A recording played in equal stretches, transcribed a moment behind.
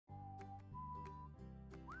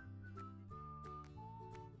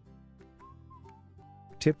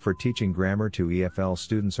Tip for teaching grammar to EFL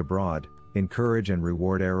students abroad: encourage and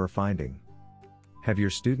reward error finding. Have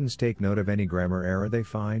your students take note of any grammar error they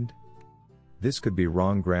find? This could be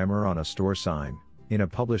wrong grammar on a store sign, in a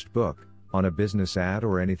published book, on a business ad,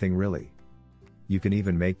 or anything really. You can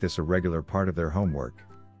even make this a regular part of their homework.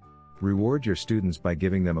 Reward your students by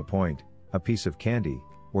giving them a point, a piece of candy,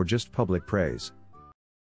 or just public praise.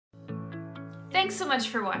 Thanks so much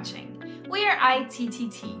for watching. We are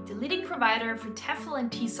ITTT, the leading provider for TEFL and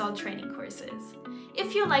TESOL training courses.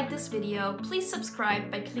 If you like this video, please subscribe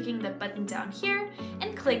by clicking the button down here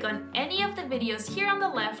and click on any of the videos here on the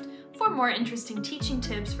left for more interesting teaching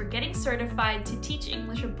tips for getting certified to teach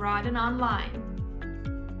English abroad and online.